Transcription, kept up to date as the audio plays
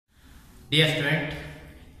Dear student,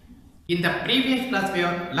 in the previous class we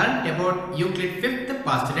have learnt about Euclid's fifth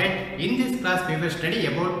postulate. In this class we will study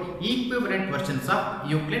about equivalent versions of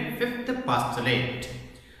Euclid's fifth postulate.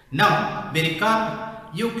 Now we recall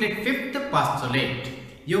Euclid's fifth postulate.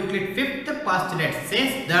 Euclid's fifth postulate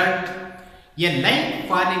says that a line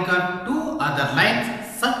falling on two other lines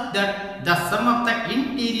such that the sum of the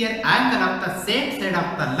interior angle of the same side of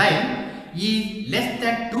the line is less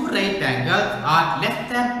than two right angles or less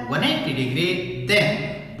than 180 degree, then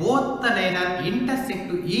both the line are intersect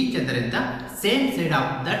to each other in the same side of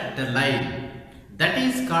that line. That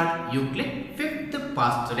is called Euclid's fifth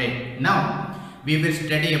postulate. Now we will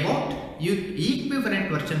study about equivalent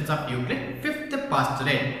versions of Euclid's fifth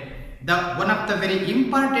postulate. One of the very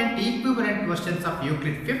important equivalent versions of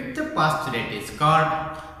Euclid's fifth postulate is called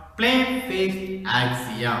Playfair'S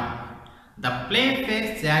Axiom. The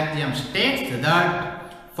Playfair'S Axiom states that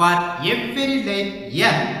for every line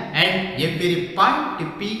N and every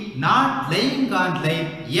point P not lying on line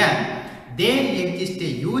N, there exists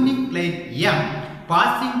a unique line M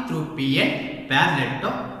passing through P and parallel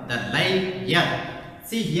to the line N.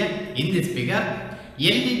 See here in this figure,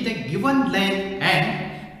 L is the given line and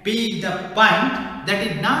P is the point that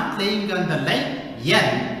is not lying on the line N,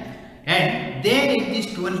 and there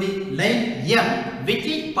exists only line M which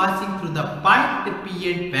is passing through the point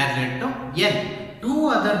P and parallel to L. Two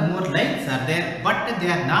other more lines are there, but they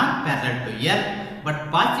are not parallel to L but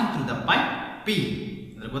passing through the point P.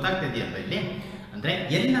 ಗೊತ್ತಾಗ್ತಿದೆಯಲ್ಲ ಇಲ್ಲಿ ಅಂದ್ರೆ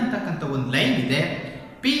L ಅಂತಕ್ಕಂಥ ಒಂದು line ಇದೆ,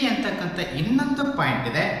 P ಅಂತಕ್ಕಂಥ ಇನ್ನೊಂದು point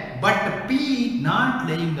ಇದೆ, but P not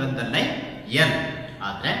lying on the line L.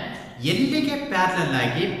 ಆದ್ರೆ ಎಲ್ಲಿಗೆ ಪ್ಯಾರಲಲ್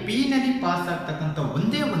ಆಗಿ P ನಲ್ಲಿ ಪಾಸ್ ಆಗ್ತಕ್ಕಂಥ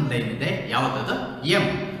ಒಂದೇ ಒಂದು ಲೈನ್ ಇದೆ, ಯಾವುದದು M.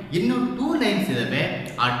 ಇನ್ನು ಟೂ ಲೈನ್ಸ್ ಇದಾವೆ,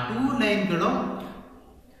 ಆ two ಲೈನ್ಗಳು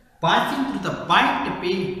passing through the point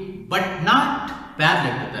P but not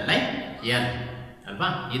parallel to the line L ಅಲ್ವಾ.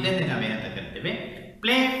 ಇದನ್ನೇ ನಾವೇನಂತ ಕರಿತೀವಿ,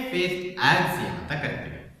 Playfair'S Axiom ಅಂತ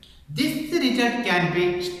ಕರಿತೀವಿ. This result can be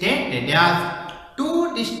stated as two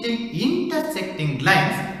distinct intersecting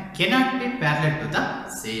lines cannot be parallel to the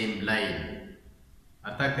same line.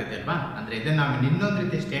 ಅರ್ಥ ಆಗ್ತದೆ ಅಲ್ವಾ. ಅಂದ್ರೆ ಇದನ್ನ ನಾವು ಇನ್ನೊಂದು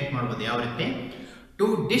ರೀತಿ ಸ್ಟೇಟ್ ಮಾಡಬಹುದು. ಯಾವ ರೀತಿ?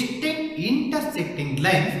 Two distinct intersecting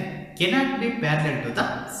lines cannot be parallel to the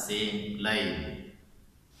same line.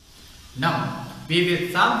 Now we will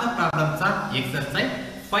solve the problems of exercise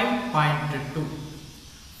 5.2.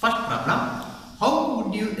 First problem: how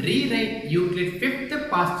would you rewrite Euclid's fifth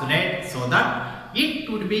postulate so that it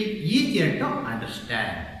would be easier to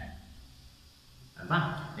understand? ಅಲ್ವಾ,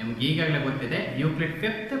 ನಿಮ್ಗೆ ಈಗಾಗಲೇ ಗೊತ್ತಿದೆ Euclid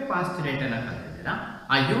fifth postulate ಅನ್ನ ಕಲಿತಿದ್ದೀರಾ.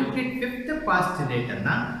 ಆ Euclid fifth postulate ಅನ್ನ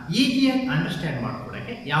ಈಸಿಯಾಗಿ understand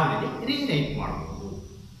ಮಾಡ್ಕೊಳ್ಳೋಕೆ ಯಾವ ರೀತಿ ರೀರೈಟ್ ಮಾಡಬಹುದು.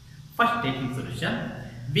 First taking solution,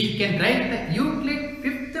 we can write the Euclid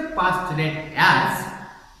fifth postulate as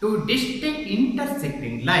two distinct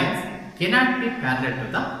intersecting lines cannot be parallel to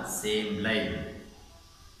the same line.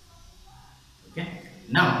 Okay,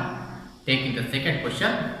 now taking the second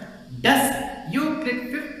question, does Euclid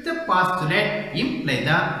fifth postulate imply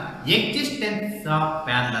the existence of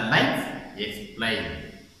parallel lines? Explain.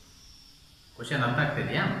 Question ಅರ್ಥ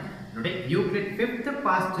ಆಗ್ತಿದೆಯಾ ನೋಡಿ. Euclid fifth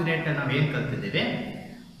postulate ನಾವೇನ್ ಕಲ್ತಿದ್ದೇವೆ,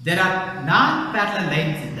 there are non parallel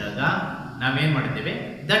lines ಇದ್ದಾಗ ನಾವೇನ್ ಮಾಡಿದ್ದೇವೆ,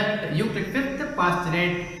 that Euclid fifth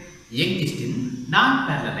postulate exist in non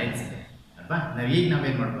parallel lines ಇದೆ ಅಲ್ವಾ. ಈಗ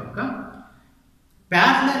ನಾವೇನ್ ಮಾಡ್ಬೇಕು,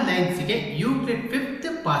 parallel ಲೈನ್ಸ್ಗೆ Euclid fifth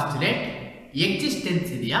postulate existence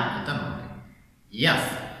ಇದೆಯಾ ಅಂತ ನೋಡಿ.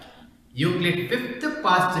 S, Euclid fifth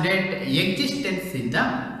postulate existence in the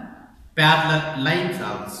parallel lines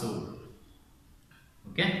also.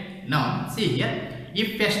 Okay, now see here, if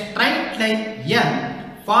a straight line N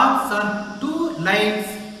falls on two lines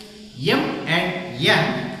M and N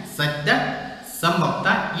such that sum of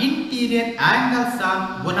the interior angles on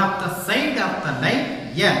one of the side of the line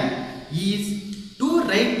N is two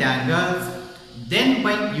right angles, then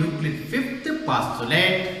by Euclid's fifth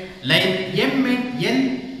postulate line M and N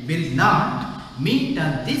will not meet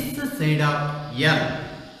on this side of L.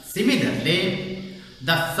 Similarly,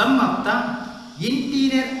 the sum of the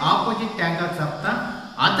interior opposite angles of the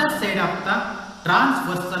other side of the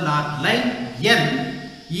transversal or line L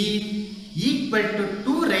is equal to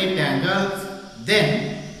two right angles, then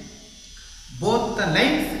both the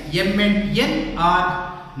lines M and N are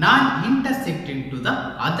non-intersecting to the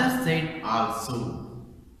other side also.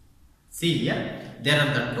 See here, there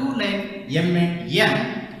are the two lines M and N,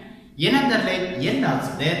 another line N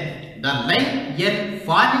also there. The line L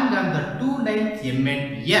falling on the two lines M and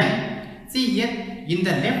N. See here, in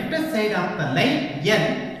the left side of the line L,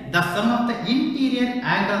 the sum of the interior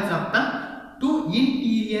angles of the two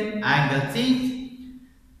interior angles is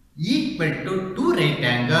equal to two right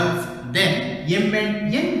angles. Then M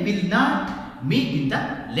and N will not meet in the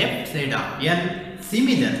left side of L.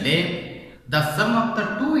 Similarly, the sum of the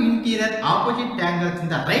two interior opposite angles in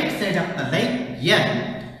the right side of the line L,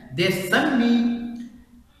 their sum is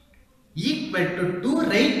equal to two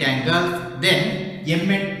right angles, then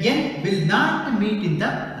M and N will not meet in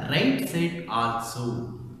the right side also.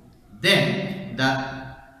 Then the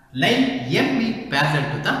line M is parallel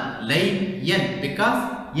to the line N because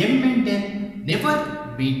M and N never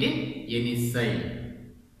meet in any side.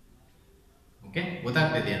 Okay,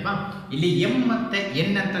 ಗೊತ್ತಾಗ್ತದೆ ಅಲ್ವಾ? ಇಲ್ಲಿ M ಮತ್ತೆ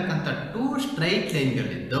N ಅಂತಕ್ಕಂಥ two straight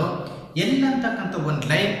ಲೈನ್ಗಳಿದ್ದು L ಅಂತಕ್ಕಂಥ ಒಂದು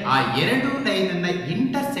line ಆ ಎರಡು line ಅನ್ನ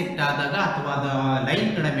ಇಂಟರ್ಸೆಕ್ಟ್ ಆದಾಗ ಅಥವಾ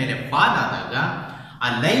ಲೈನ್ಗಳ ಮೇಲೆ ಫಾಲ್ ಆದಾಗ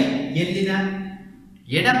ಆ ಲೈನ್ ಎಲ್ಲಿನ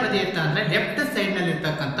ಎಡಬದಿ ಇರ್ತ ಅಂದ್ರೆ ಲೆಫ್ಟ್ ಸೈಡ್ ನಲ್ಲಿ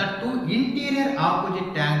ಇರ್ತಕ್ಕಂಥ two interior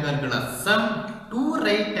opposite ಆಂಗಲ್ಗಳ some two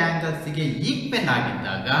right angles ಗೆ ಈಕ್ವಲ್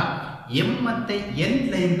ಆಗಿದ್ದಾಗ ಎಂ ಮತ್ತೆ ಎನ್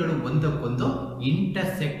ಲೈನ್ಗಳು ಒಂದಕ್ಕೊಂದು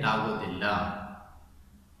ಇಂಟರ್ಸೆಕ್ಟ್ ಆಗೋದಿಲ್ಲ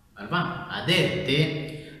ಅಲ್ವಾ? ಅದೇ ರೀತಿ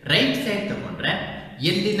ರೈಟ್ ಸೈಡ್ ತಗೊಂಡ್ರೆ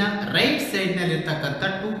ಎಲ್ಲಿನ ರೈಟ್ ಸೈಡ್ ನಲ್ಲಿ ಇರ್ತಕ್ಕಂಥ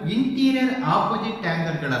two interior opposite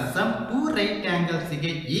ಆಂಗಲ್ಗಳ some two right angles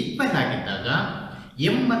ಗೆ ಈಕ್ವಲ್ ಆಗಿದ್ದಾಗ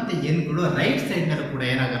ಎಂ ಮತ್ತೆ ಎನ್ ಗಳು ರೈಟ್ ಸೈಡ್ ನಲ್ಲಿ ಕೂಡ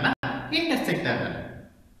ಏನಾಗಲ್ಲ, ಇಂಟರ್ಸೆಕ್ಟ್ ಆಗಲ್ಲ.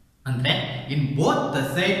 ಅಂದ್ರೆ in both the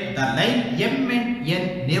side the line M and N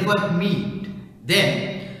never meet, then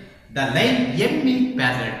the line M is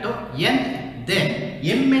parallel to n, then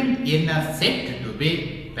m and n are said to be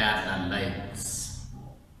parallel line.